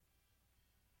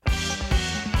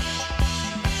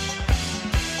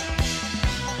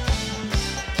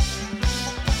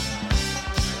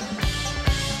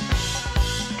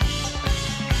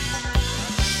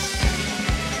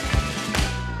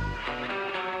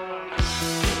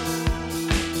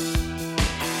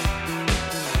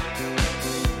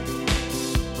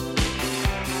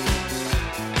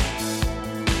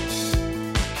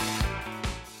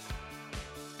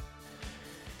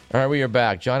All right, we are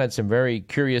back. John had some very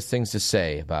curious things to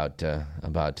say about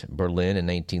Berlin in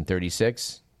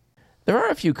 1936. There are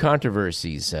a few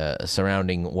controversies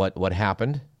surrounding what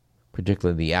happened,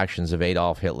 particularly the actions of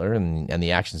Adolf Hitler and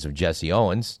the actions of Jesse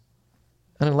Owens.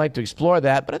 And I'd like to explore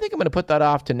that, but I think I'm going to put that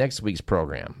off to next week's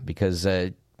program because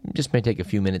it just may take a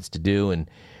few minutes to do, and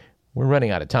we're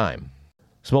running out of time.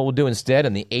 So what we'll do instead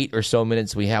in the 8 or so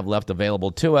minutes we have left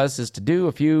available to us is to do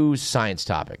a few science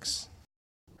topics.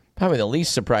 Probably the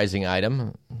least surprising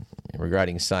item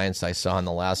regarding science I saw in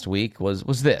the last week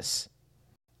was this.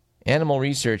 Animal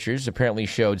researchers apparently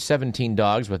showed 17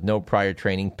 dogs with no prior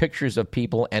training pictures of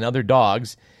people and other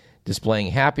dogs displaying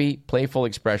happy, playful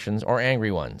expressions or angry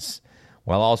ones,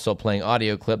 while also playing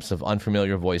audio clips of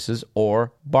unfamiliar voices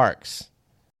or barks.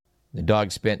 The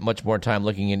dogs spent much more time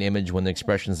looking at an image when the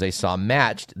expressions they saw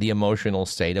matched the emotional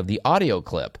state of the audio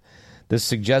clip. This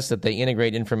suggests that they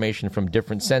integrate information from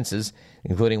different senses,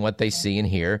 including what they see and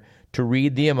hear, to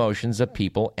read the emotions of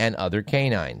people and other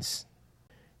canines.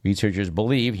 Researchers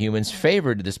believe humans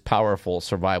favored this powerful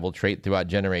survival trait throughout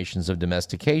generations of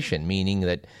domestication, meaning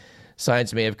that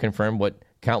science may have confirmed what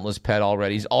countless pet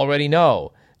already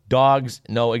know. Dogs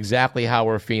know exactly how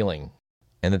we're feeling,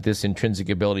 and that this intrinsic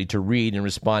ability to read and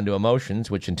respond to emotions,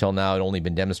 which until now had only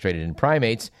been demonstrated in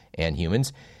primates and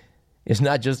humans, is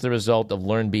not just the result of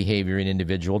learned behavior in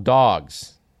individual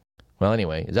dogs. Well,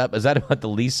 anyway, is that about the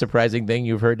least surprising thing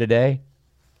you've heard today?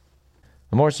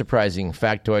 A more surprising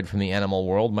factoid from the animal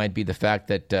world might be the fact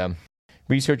that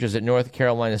researchers at North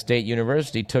Carolina State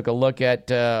University took a look at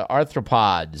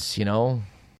arthropods,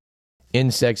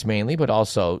 insects mainly, but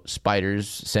also spiders,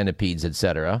 centipedes,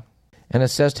 etc., and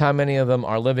assessed how many of them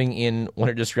are living in what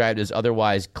are described as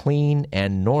otherwise clean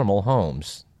and normal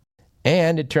homes.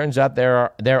 And it turns out there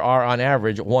are on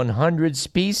average 100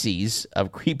 species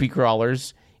of creepy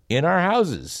crawlers in our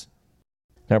houses.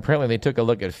 Now, apparently they took a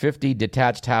look at 50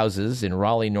 detached houses in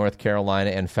Raleigh, North Carolina,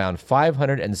 and found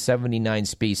 579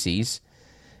 species,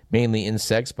 mainly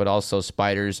insects, but also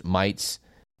spiders, mites,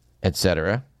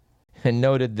 etc., and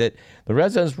noted that the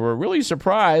residents were really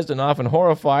surprised and often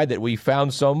horrified that we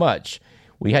found so much.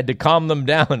 We had to calm them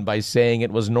down by saying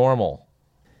it was normal.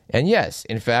 And yes,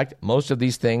 in fact, most of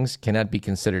these things cannot be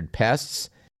considered pests.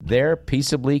 They're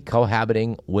peaceably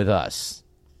cohabiting with us.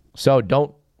 So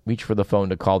don't reach for the phone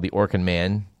to call the Orkin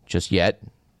Man just yet.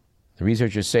 The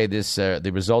researchers say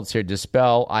the results here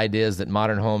dispel ideas that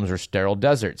modern homes are sterile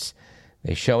deserts.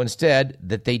 They show instead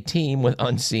that they teem with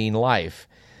unseen life.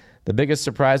 The biggest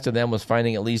surprise to them was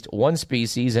finding at least one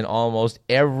species in almost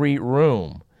every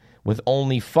room, with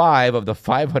only 5 of the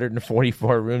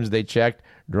 544 rooms they checked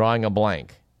drawing a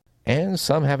blank. And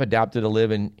some have adapted to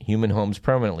live in human homes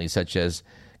permanently, such as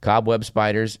cobweb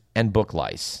spiders and book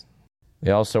lice. They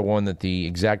also warn that the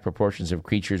exact proportions of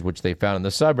creatures which they found in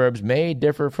the suburbs may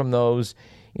differ from those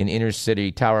in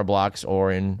inner-city tower blocks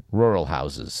or in rural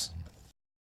houses.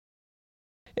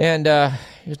 And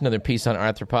here's another piece on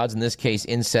arthropods, in this case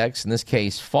insects, in this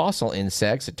case fossil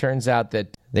insects. It turns out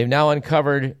that they've now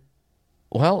uncovered,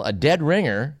 a dead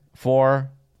ringer for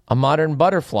a modern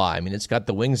butterfly. I mean, it's got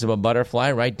the wings of a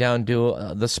butterfly right down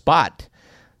to the spot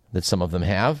that some of them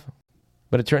have.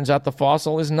 But it turns out the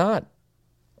fossil is not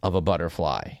of a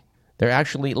butterfly. They're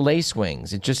actually lace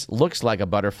wings. It just looks like a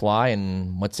butterfly,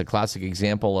 and what's a classic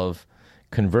example of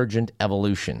convergent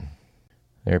evolution.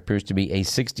 There appears to be a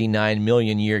 69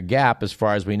 million year gap, as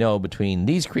far as we know, between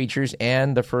these creatures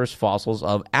and the first fossils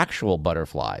of actual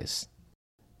butterflies.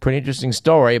 Pretty interesting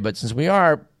story, but since we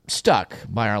are stuck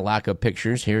by our lack of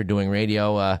pictures here doing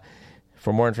radio,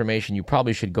 for more information, you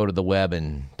probably should go to the web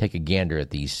and take a gander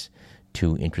at these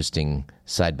two interesting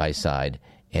side-by-side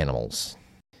animals.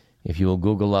 If you will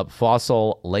Google up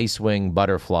fossil lacewing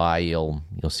butterfly, you'll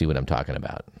see what I'm talking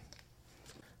about.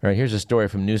 All right, here's a story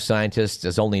from New Scientist,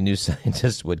 as only New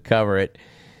Scientist would cover it,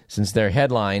 since their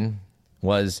headline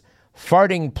was,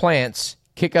 "Farting plants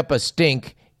kick up a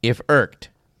stink if irked."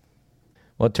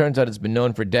 Well, it turns out it's been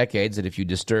known for decades that if you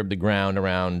disturb the ground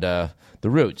around the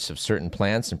roots of certain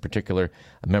plants, in particular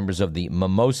members of the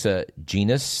Mimosa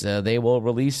genus, they will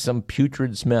release some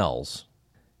putrid smells.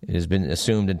 It has been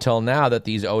assumed until now that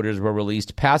these odors were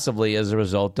released passively as a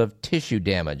result of tissue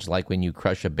damage, like when you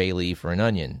crush a bay leaf or an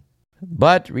onion.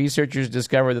 But researchers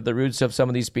discovered that the roots of some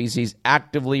of these species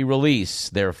actively release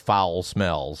their foul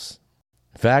smells.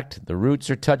 In fact, the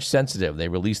roots are touch sensitive. They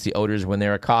release the odors when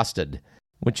they're accosted,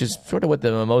 which is sort of what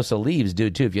the mimosa leaves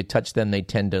do, too. If you touch them, they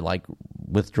tend to,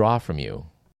 withdraw from you.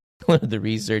 One of the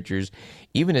researchers,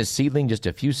 even a seedling just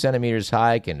a few centimeters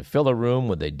high, can fill a room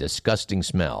with a disgusting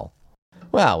smell.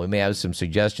 Well, we may have some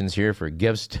suggestions here for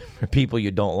gifts for people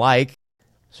you don't like.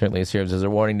 Certainly serves as a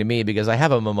warning to me because I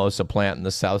have a mimosa plant in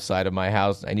the south side of my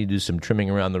house. I need to do some trimming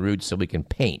around the roots so we can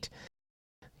paint.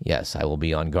 Yes, I will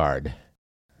be on guard.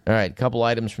 All right, a couple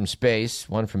items from space,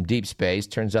 one from deep space.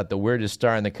 Turns out the weirdest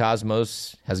star in the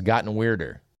cosmos has gotten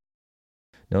weirder.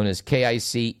 Known as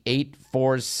KIC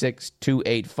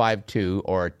 8462852,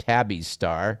 or Tabby's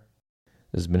star.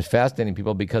 This has been fascinating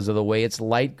people because of the way its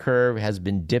light curve has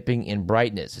been dipping in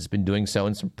brightness. It's been doing so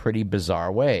in some pretty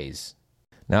bizarre ways.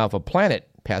 Now, if a planet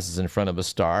passes in front of a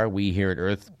star, we here at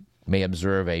Earth may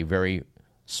observe a very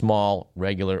small,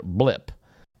 regular blip.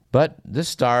 But this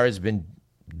star has been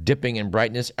dipping in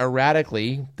brightness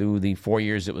erratically through the 4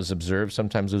 years it was observed,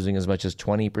 sometimes losing as much as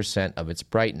 20% of its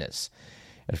brightness.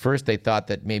 At first, they thought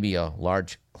that maybe a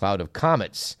large cloud of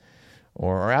comets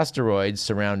or asteroids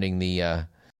surrounding the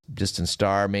distant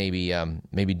star may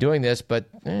be doing this, but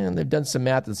they've done some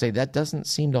math and say that doesn't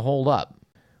seem to hold up.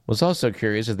 What's also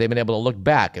curious is they've been able to look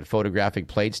back at photographic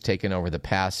plates taken over the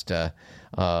past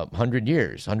 100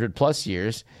 years, 100-plus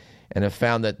years, and have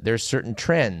found that there's certain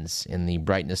trends in the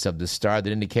brightness of the star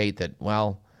that indicate that,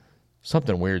 well,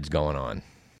 something weird's going on.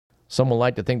 Some would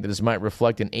like to think that this might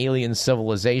reflect an alien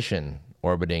civilization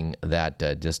orbiting that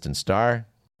distant star.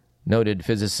 Noted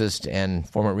physicist and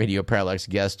former Radio Parallax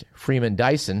guest Freeman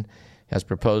Dyson has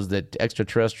proposed that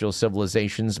extraterrestrial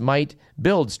civilizations might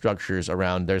build structures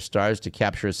around their stars to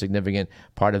capture a significant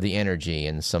part of the energy,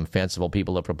 and some fanciful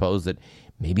people have proposed that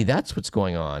maybe that's what's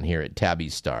going on here at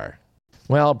Tabby's star.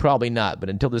 Well, probably not, but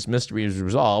until this mystery is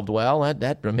resolved, well,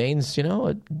 that remains,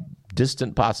 a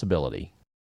distant possibility.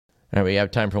 All right, we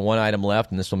have time for one item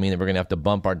left, and this will mean that we're going to have to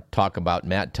bump our talk about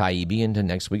Matt Taibbi into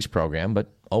next week's program, but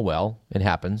oh well, it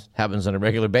happens. Happens on a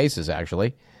regular basis,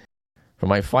 actually. For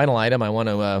my final item, I want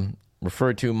to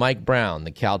refer to Mike Brown,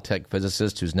 the Caltech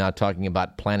physicist who's now talking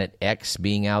about Planet X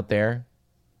being out there.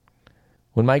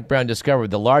 When Mike Brown discovered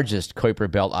the largest Kuiper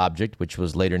Belt object, which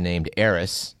was later named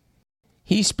Eris,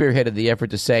 he spearheaded the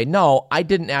effort to say, no, I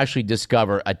didn't actually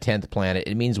discover a 10th planet.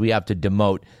 It means we have to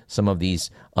demote some of these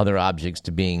other objects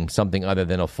to being something other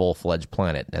than a full-fledged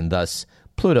planet, and thus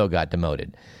Pluto got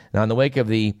demoted. Now, in the wake of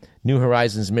the New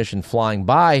Horizons mission flying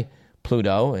by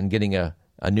Pluto and getting a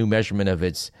new measurement of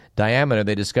its diameter,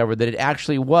 they discovered that it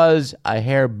actually was a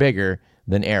hair bigger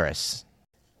than Eris.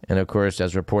 And of course,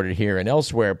 as reported here and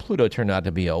elsewhere, Pluto turned out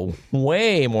to be a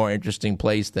way more interesting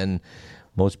place than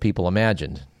most people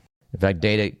imagined. In fact,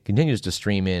 data continues to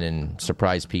stream in and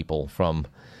surprise people from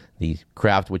the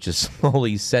craft, which is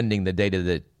slowly sending the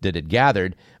data that it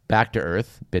gathered back to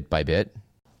Earth bit by bit.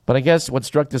 But I guess what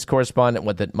struck this correspondent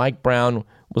was that Mike Brown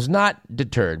was not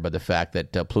deterred by the fact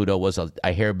that Pluto was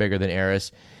a hair bigger than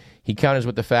Eris. He counters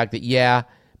with the fact that, yeah,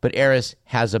 but Eris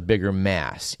has a bigger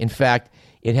mass. In fact,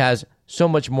 it has so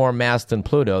much more mass than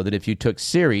Pluto that if you took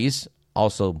Ceres,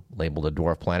 also labeled a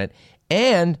dwarf planet,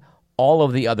 and all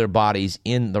of the other bodies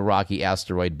in the rocky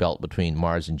asteroid belt between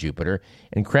Mars and Jupiter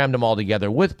and crammed them all together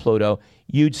with Pluto,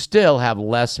 you'd still have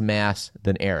less mass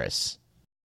than Eris.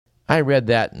 I read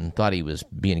that and thought he was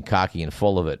being cocky and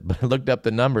full of it, but I looked up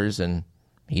the numbers and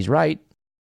he's right.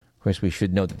 Of course, we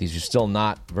should note that these are still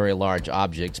not very large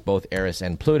objects. Both Eris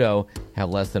and Pluto have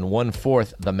less than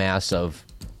 1/4 the mass of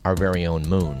our very own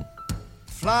moon.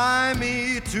 Fly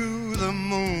me to the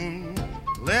moon,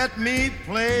 let me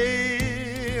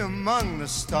play among the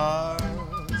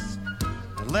stars,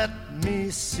 let me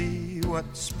see what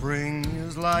spring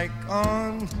is like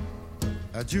on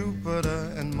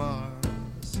Jupiter and Mars.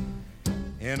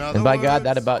 And by God,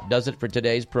 that about does it for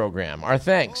today's program. Our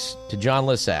thanks to John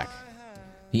Lissack.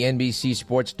 The NBC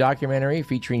Sports documentary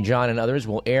featuring John and others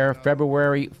will air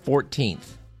February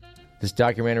 14th. This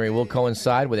documentary will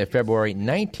coincide with a February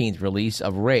 19th release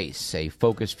of Race, a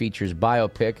Focus Features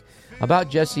biopic about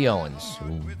Jesse Owens,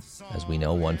 who, as we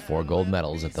know, won 4 gold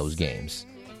medals at those games.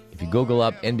 If you Google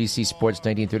up NBC Sports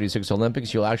 1936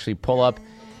 Olympics, you'll actually pull up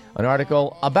an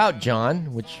article about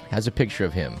John, which has a picture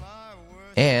of him,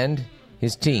 and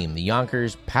his team, the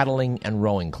Yonkers Paddling and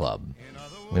Rowing Club.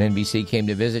 When NBC came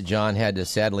to visit, John had to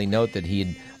sadly note that he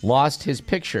had lost his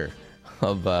picture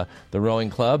of the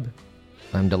rowing club.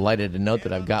 I'm delighted to note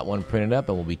that I've got one printed up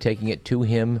and will be taking it to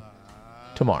him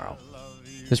tomorrow.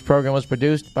 This program was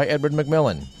produced by Edward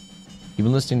McMillan. You've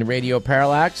been listening to Radio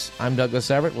Parallax. I'm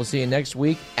Douglas Everett. We'll see you next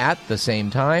week at the same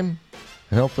time,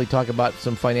 and hopefully talk about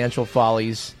some financial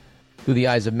follies through the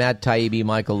eyes of Matt Taibbi,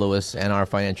 Michael Lewis, and our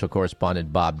financial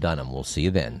correspondent, Bob Dunham. We'll see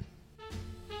you then.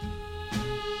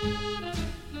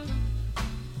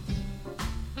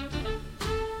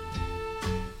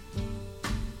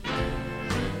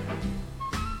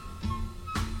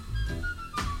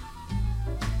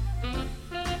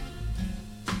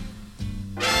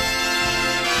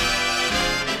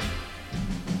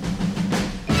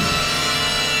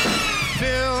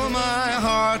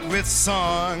 with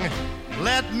song.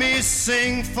 Let me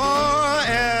sing forevermore.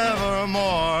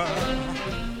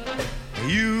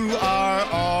 You are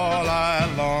all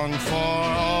I long for,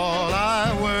 all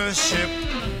I worship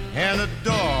and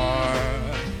adore.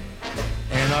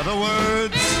 In other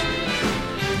words,